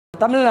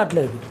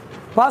தமிழ்நாட்டில் இருக்குது.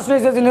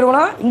 பாஸ்டரைசேஷன்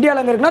நிறுவனம்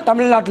இந்தியாவில் எங்கே இருக்குன்னா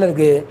தமிழ்நாட்டில்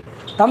இருக்குது.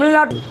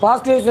 தமிழ்நாட்டு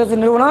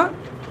பாஸ்டரைசேஷன் நிறுவனம்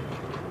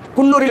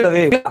குன்னூரில்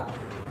இருக்குது.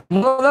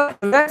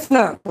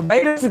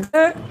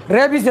 வைரஸுக்கு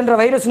ரேபிஸ் என்ற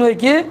வைரஸ்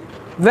நோய்க்கு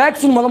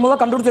வேக்சின்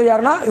முதல் கண்டுபிடிச்சது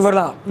யாருன்னா இவர்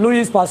தான்,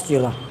 லூயிஸ்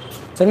பாஸ்டியர் தான்.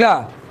 சரிங்களா?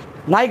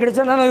 நாய்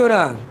கிடைச்சா என்ன நோய்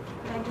வரும்?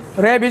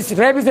 ரேபிஸ்.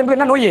 ரேபிஸ் என்பது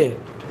என்ன நோய்?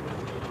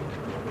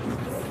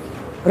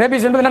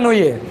 ரேபிஸ் என்பது என்ன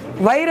நோய்?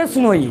 வைரஸ்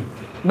நோய்.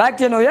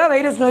 பாக்டீரியா நோயா,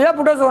 வைரஸ் நோயா,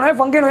 புட்டோசோ நோயா,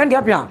 ஃபங்கை நோயான்னு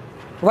கேட்பான்.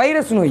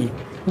 வைரஸ் நோய்.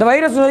 இந்த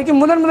வைரஸ் நோய்க்கு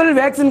முதல்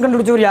வேக்சின்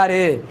கண்டுபிடிச்சவர் யார்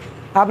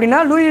அப்படின்னா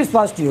லூயிஸ்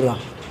பாஸ்டியர்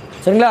தான்.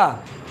 சரிங்களா?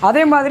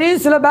 அதே மாதிரி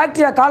சில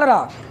பாக்டீரியா, காலரா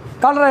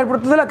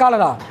ஏற்படுத்துறதுல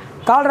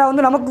காலரா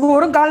வந்து நமக்கு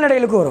வரும்,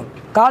 கால்நடைகளுக்கு வரும்.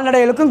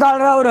 கால்நடைகளுக்கும்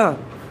காலரா வரும்,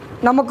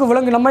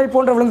 நமக்கு நம்மை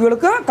போன்ற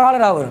விலங்குகளுக்கும்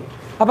காலரா வரும்.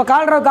 அப்போ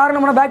காலரா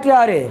காரணமான பாக்டீரியா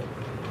யார்?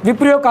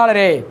 விப்ரியோ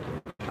காலரே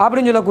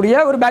அப்படின்னு சொல்லக்கூடிய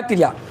ஒரு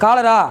பாக்டீரியா.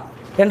 காலரா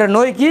என்ற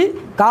நோய்க்கு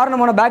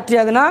காரணமான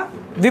பாக்டீரியா எதுனா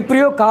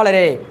விப்ரியோ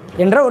காலரே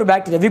என்ற ஒரு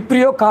பாக்டீரியா.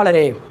 விப்ரியோ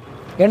காலரே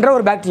என்ற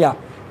ஒரு பாக்டீரியா.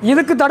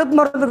 இதுக்கு தடுப்பு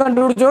மருந்து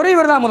கண்டுபிடிச்சவர்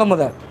இவர் தான்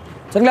முதல்.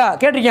 சரிங்களா?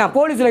 கேட்டிருக்கேன்,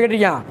 போலீஸில்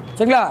கேட்டிருக்கேன்.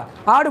 சரிங்களா?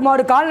 ஆடு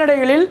மாடு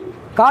கால்நடைகளில்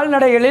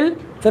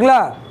சரிங்களா,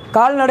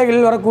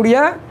 கால்நடைகளில் வரக்கூடிய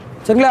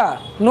சரிங்களா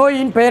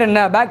நோயின் பெயர் என்ன?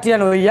 பாக்டீரியா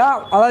நோயா?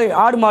 அதாவது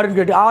ஆடு மாடுன்னு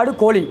கேட்டு, ஆடு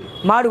கோழி,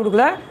 மாடு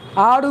கொடுக்கல,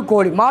 ஆடு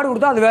கோழி. மாடு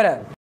கொடுத்தா அது வேறு,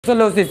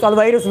 அது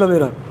வைரஸில்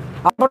போயிடும்.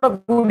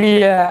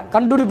 அப்படக்கூடிய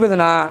கண்டுபிடிப்பு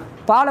எதுனா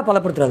பாலை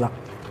பதப்படுத்துறது தான்.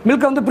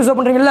 மில்கை வந்து ப்ரிசர்வ்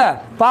பண்ணுறீங்கல்ல,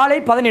 பாலை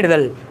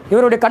பதனிடுதல்.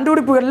 இவருடைய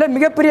கண்டுபிடிப்புகளில்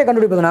மிகப்பெரிய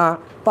கண்டுபிடிப்பு எதுனா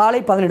பாலை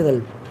பதனிடுதல்.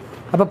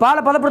 அப்போ பாலை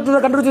பதப்படுத்துறதை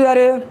கண்டுபிடிச்சது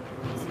யார்?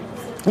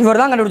 இவர்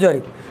தான் கண்டுபிடிச்சார்.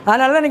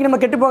 அதனால தான் இன்றைக்கி நம்ம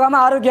கெட்டு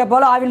போகாமல் ஆரோக்கிய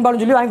பால், ஆவின்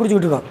பால்னு சொல்லி வாங்கி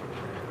குடிச்சிக்கிட்டு இருக்கோம்.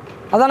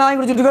 அதான் வாங்கி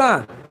குடிச்சிட்டு இருக்கோம்.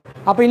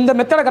 அப்போ இந்த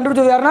மெத்தடை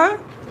கண்டுபிடிச்சது யாருன்னா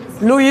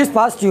லூயிஸ்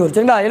பாஸ்டியர்.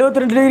 சரிங்களா?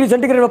 72 டிகிரி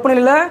சென்டிகிரேட்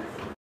வெப்பநிலையில்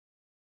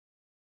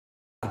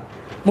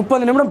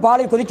 30 நிமிடம்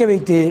பாலை கொதிக்க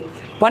வைத்து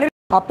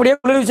அப்படியே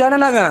குளிர்விச்சானே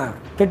நாங்கள்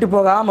கெட்டு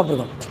போகாமல்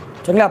இருக்கும்.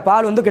 சரிங்களா?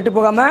 பால் வந்து கெட்டு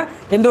போகாமல்,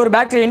 எந்த ஒரு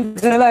பாக்டீரியா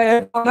இன்ஃபெக்ஷன் எல்லாம்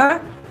ஏற்படாமல்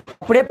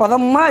அப்படியே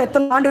பதமாக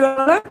எத்தனை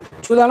ஆண்டுகளான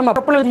சுதாரணமாக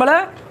வெப்பநிலை மேலே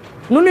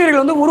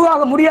நுண்ணுயிர்கள் வந்து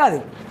உருவாக முடியாது.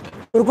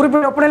 ஒரு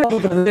குறிப்பிட்ட வெப்பநிலை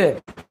இருக்கிறது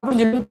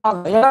அப்படின்னு சொல்லி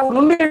ஏன்னா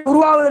நுண்ணுயிர்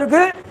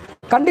உருவாவதற்கு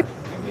கண்டிப்பாக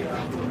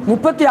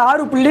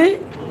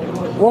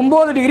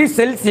 36.9 டிகிரி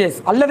செல்சியஸ்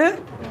அல்லது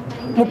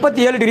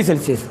 37 டிகிரி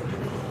செல்சியஸ்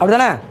அப்படி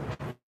தானே?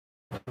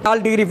 4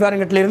 டிகிரி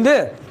ஃபேரன்ஹீட்லேருந்து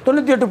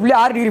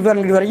 98.6 டிகிரி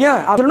ஃபேரன்ஹீட் வரைக்கும்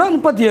அப்படின்னா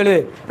 37,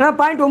 ஏன்னா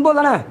 0.9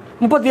 தானே,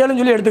 37ன்னு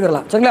சொல்லி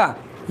எடுத்துக்கலாம். சரிங்களா?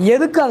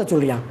 எதுக்கு அதை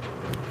சொல்கிறான்?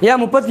 ஏன்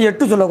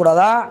 38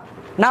 சொல்லக்கூடாதா,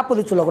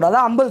 40 சொல்லக்கூடாதா,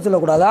 50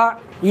 சொல்லக்கூடாதா?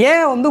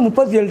 ஏன் வந்து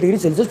 37 டிகிரி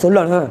செல்சியஸ்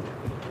சொல்லணும்?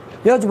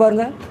 யோசிச்சு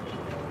பாருங்க.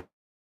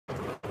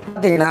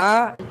 பார்த்தீங்கன்னா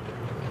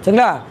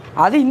சரிங்களா,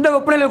 அது இந்த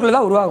வெப்பநிலைக்குள்ளே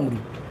தான் உருவாக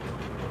முடியும்.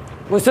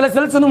 ஒரு சில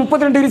செல்ஸ் வந்து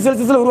 32 டிகிரி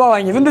செல்சியஸில்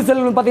உருவாவாங்க. விந்து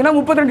செல் பார்த்தீங்கன்னா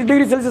 32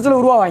 டிகிரி செல்சியஸில்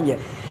உருவாவாங்க.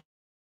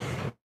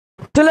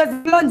 சில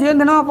செல்லாம்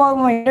சேர்ந்துனா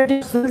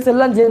செல்ஸ்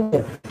எல்லாம் சேர்ந்து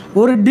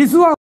ஒரு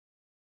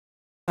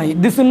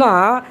டிஸ்ஸுன்னா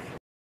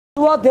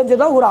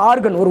தெரிஞ்சதான் ஒரு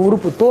ஆர்கன், ஒரு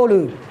உறுப்பு, தோல்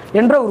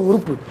என்ற ஒரு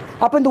உறுப்பு.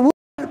 அப்போ இந்த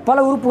பல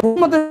உறுப்பு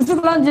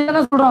டிஸ்ஸுக்கெல்லாம்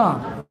சேர்ந்து சொல்கிறோம்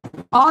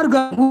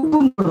ஆர்கன், உறுப்பு.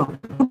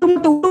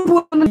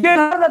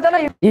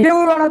 இதே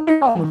உருவான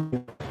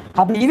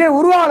அப்படி இதே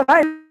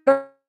உருவாகலாம்